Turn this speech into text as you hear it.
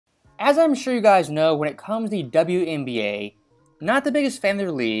As I'm sure you guys know, when it comes to the WNBA, not the biggest fan of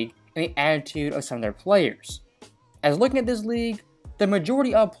their league and the attitude of some of their players. As looking at this league, the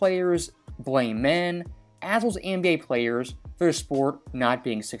majority of players blame men, as well as NBA players, for the sport not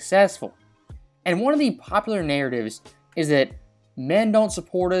being successful. And one of the popular narratives is that men don't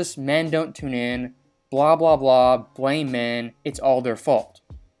support us, men don't tune in, blah blah blah, blame men, it's all their fault.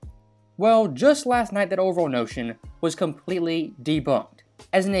 Well, just last night that overall notion was completely debunked,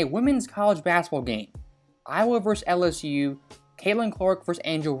 as in a women's college basketball game, Iowa vs LSU, Caitlin Clark vs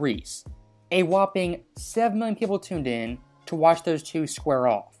Angel Reese, a whopping 7 million people tuned in to watch those two square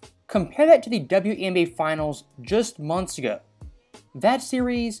off. Compare that to the WNBA Finals just months ago. That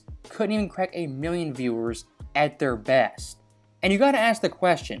series couldn't even crack 1 million viewers at their best. And you gotta ask the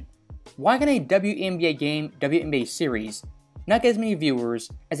question, why can a WNBA game, WNBA series, not get as many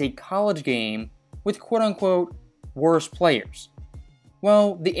viewers as a college game with quote-unquote worse players?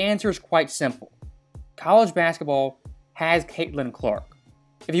 Well, the answer is quite simple. College basketball has Caitlin Clark.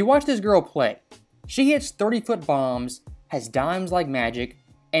 If you watch this girl play, she hits 30-foot bombs, has dimes like magic,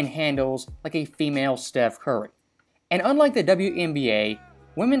 and handles like a female Steph Curry. And unlike the WNBA,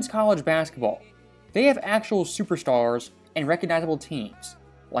 women's college basketball, they have actual superstars and recognizable teams,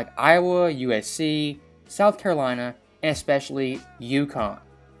 like Iowa, USC, South Carolina, and especially UConn.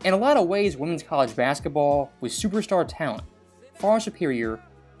 In a lot of ways, women's college basketball, with superstar talent, far superior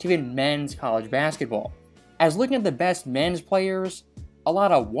to even men's college basketball. As looking at the best men's players, a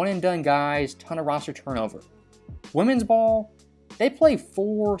lot of one-and-done guys, ton of roster turnover. Women's ball, they play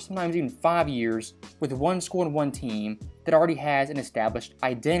 4, sometimes even 5 years with one school and one team that already has an established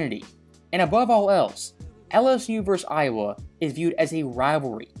identity. And above all else, LSU vs Iowa is viewed as a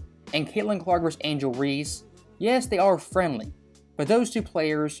rivalry, and Caitlin Clark vs Angel Reese, yes, they are friendly, but those two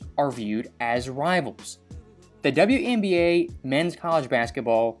players are viewed as rivals. The WNBA men's college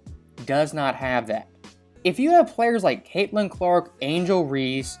basketball does not have that. If you have players like Caitlin Clark, Angel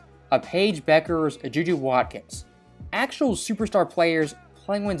Reese, a Paige Beckers, a Juju Watkins, actual superstar players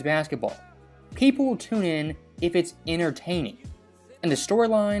playing women's basketball, people will tune in if it's entertaining. And the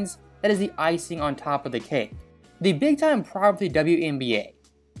storylines, that is the icing on top of the cake. The big time problem with the WNBA,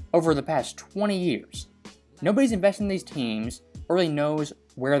 over the past 20 years, nobody's invested in these teams or really knows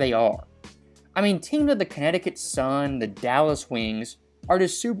where they are. I mean, teams like the Connecticut Sun, the Dallas Wings, are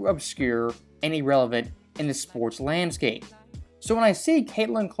just super obscure and irrelevant in the sports landscape. So when I see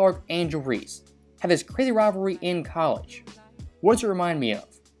Caitlin Clark, Angel Reese have this crazy rivalry in college, what does it remind me of?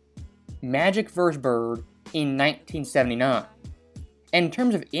 Magic vs. Bird in 1979. And in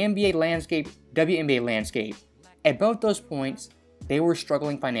terms of NBA landscape, WNBA landscape, at both those points, they were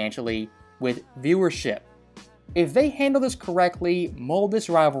struggling financially with viewership. If they handle this correctly, mold this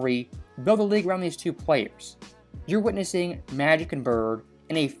rivalry, build a league around these two players, you're witnessing Magic and Bird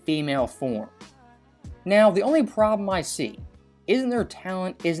in a female form. Now, the only problem I see isn't their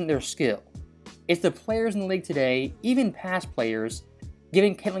talent, isn't their skill. It's the players in the league today, even past players,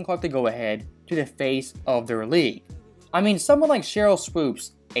 giving Caitlin Clark the go-ahead to the face of their league. I mean, someone like Sheryl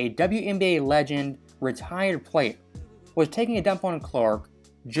Swoopes, a WNBA legend, retired player, was taking a dump on Clark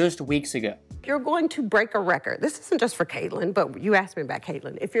just weeks ago. If you're going to break a record, this isn't just for Caitlin, but you asked me about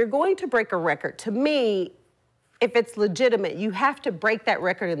Caitlin. If you're going to break a record, to me, if it's legitimate, you have to break that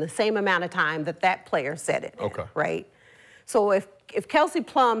record in the same amount of time that that player set it. Okay. Right? So if Kelsey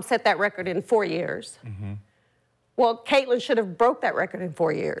Plum set that record in 4 years, well, Caitlin should have broke that record in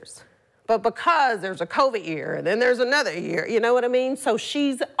 4 years. But because there's a COVID year, and then there's another year, you know what I mean? So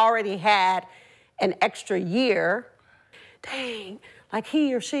she's already had an extra year. Dang, like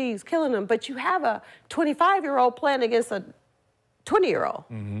he or she's killing them. But you have a 25-year-old playing against a 20-year-old.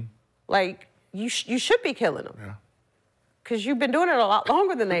 Like, you should be killing them. Yeah. Because you've been doing it a lot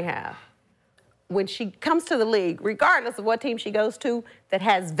longer than they have. When she comes to the league, regardless of what team she goes to that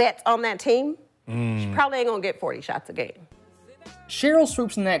has vets on that team, she probably ain't gonna get 40 shots a game. Sheryl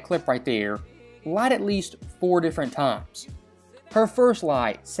Swoopes in that clip right there lied at least 4 different times. Her first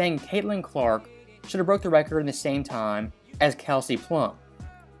lie, saying Caitlin Clark should have broke the record in the same time as Kelsey Plum,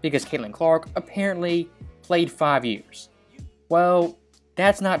 because Caitlin Clark apparently played 5 years. Well,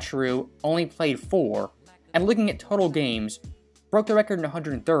 that's not true, only played 4, and looking at total games, broke the record in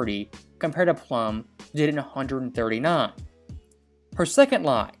 130 compared to Plum, who did it in 139. Her second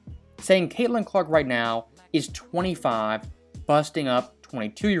lie, saying Caitlin Clark right now is 25, busting up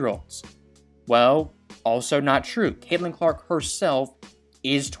 22-year-olds. Well, also not true. Caitlin Clark herself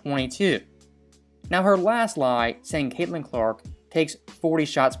is 22. Now her last lie, saying Caitlin Clark takes 40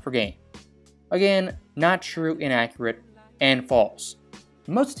 shots per game. Again, not true, inaccurate, and false.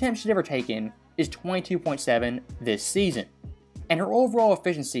 Most attempts she's ever taken is 22.7 this season. and her overall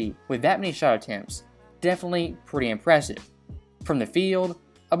efficiency with that many shot attempts, definitely pretty impressive. From the field,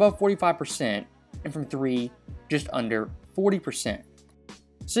 above 45%, and from 3, just under 40%.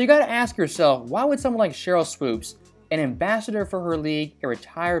 So you gotta ask yourself, why would someone like Sheryl Swoopes, an ambassador for her league, a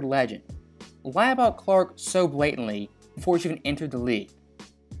retired legend, lie about Clark so blatantly before she even entered the league?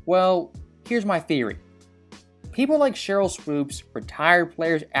 Well, here's my theory. People like Sheryl Swoopes, retired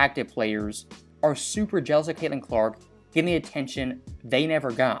players, active players, are super jealous of Caitlin Clark getting the attention they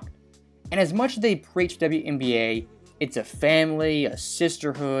never got. And as much as they preach WNBA, it's a family, a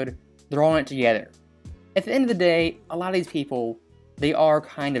sisterhood, they're all in it together. At the end of the day, a lot of these people, they are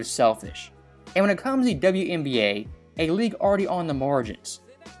kind of selfish. And when it comes to WNBA, a league already on the margins,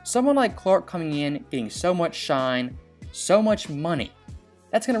 someone like Clark coming in, getting so much shine, so much money,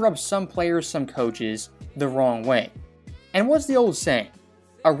 that's going to rub some players, some coaches, the wrong way. And what's the old saying?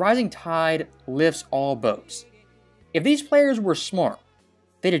 A rising tide lifts all boats. If these players were smart,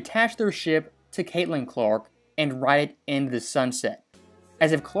 they'd attach their ship to Caitlin Clark and ride it into the sunset.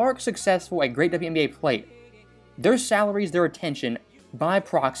 As if Clark's successful, a great WNBA player, their salaries, their attention, by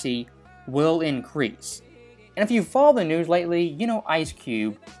proxy, will increase. And if you follow the news lately, you know Ice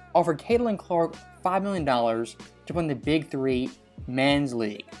Cube offered Caitlin Clark $5 million to play in the Big 3 Men's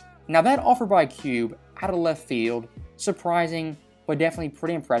League. Now that offer by Cube, out of left field, surprising, but definitely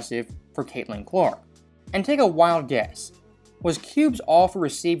pretty impressive for Caitlin Clark. And take a wild guess. Was Cube's offer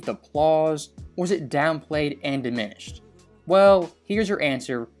received with applause, or was it downplayed and diminished? Well, here's your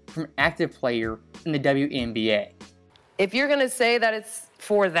answer from an active player in the WNBA. If you're gonna say that it's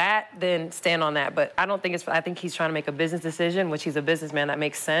for that, then stand on that. But I don't think it's, I think he's trying to make a business decision, which he's a businessman, that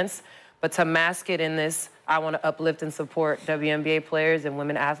makes sense. But to mask it in this, I want to uplift and support WNBA players and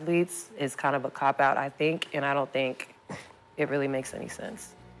women athletes is kind of a cop-out, I think, and I don't think it really makes any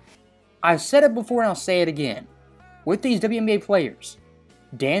sense. I've said it before and I'll say it again. With these WNBA players,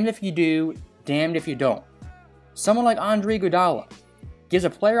 damned if you do, damned if you don't. Someone like Andre Iguodala gives a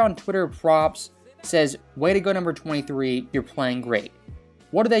player on Twitter props, says, "Way to go number 23, you're playing great."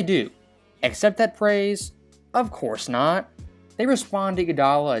 What do? Accept that praise? Of course not. They respond to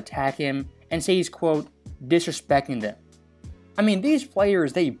Iguodala, attack him, and say he's, quote, disrespecting them. I mean, these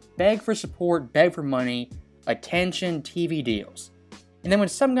players, they beg for support, beg for money, attention, TV deals. And then when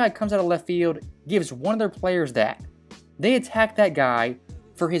some guy comes out of left field, gives one of their players that, they attack that guy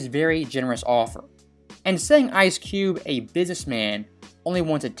for his very generous offer. And saying Ice Cube, a businessman, only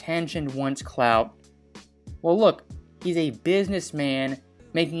wants attention, wants clout, well look, he's a businessman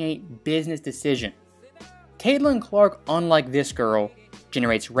making a business decision. Caitlin Clark, unlike this girl,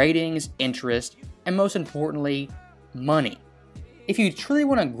 generates ratings, interest, and most importantly, money. If you truly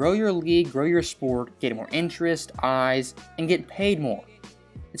want to grow your league, grow your sport, get more interest, eyes, and get paid more,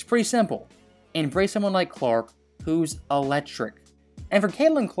 it's pretty simple. Embrace someone like Clark, who's electric. And for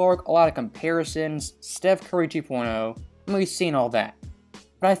Caitlin Clark, a lot of comparisons, Steph Curry 2.0, and we've seen all that.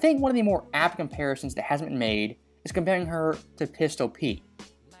 But I think one of the more apt comparisons that hasn't been made is comparing her to Pistol Pete.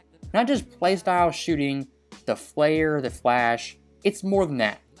 Not just playstyle shooting, the flair, the flash, it's more than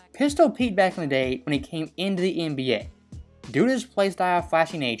that. Pistol Pete back in the day when he came into the NBA, due to his playstyle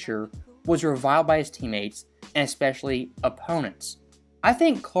flashy nature, was reviled by his teammates and especially opponents. I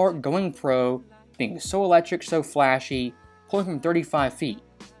think Clark going pro, being so electric, so flashy, pulling from 35 feet,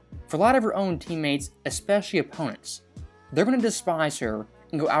 for a lot of her own teammates, especially opponents, they're going to despise her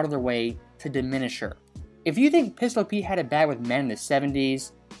and go out of their way to diminish her. If you think Pistol Pete had it bad with men in the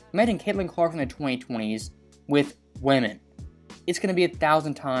 70s, imagine Caitlin Clark in the 2020s with women. It's going to be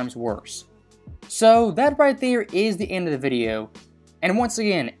 1,000 times worse. So that right there is the end of the video. And once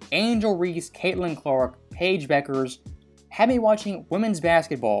again, Angel Reese, Caitlin Clark, Paige Beckers had me watching women's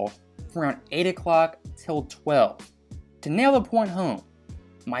basketball from around 8 o'clock till 12. To nail the point home,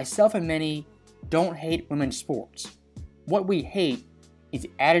 myself and many don't hate women's sports. What we hate is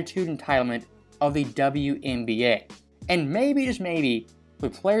the attitude entitlement of the WNBA. And maybe, just maybe,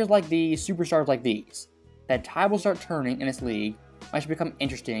 with players like these, superstars like these, that tide will start turning in this league, might should become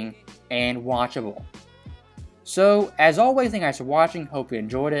interesting and watchable. So, as always, thank you guys for watching, hope you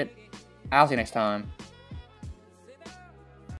enjoyed it. I'll see you next time.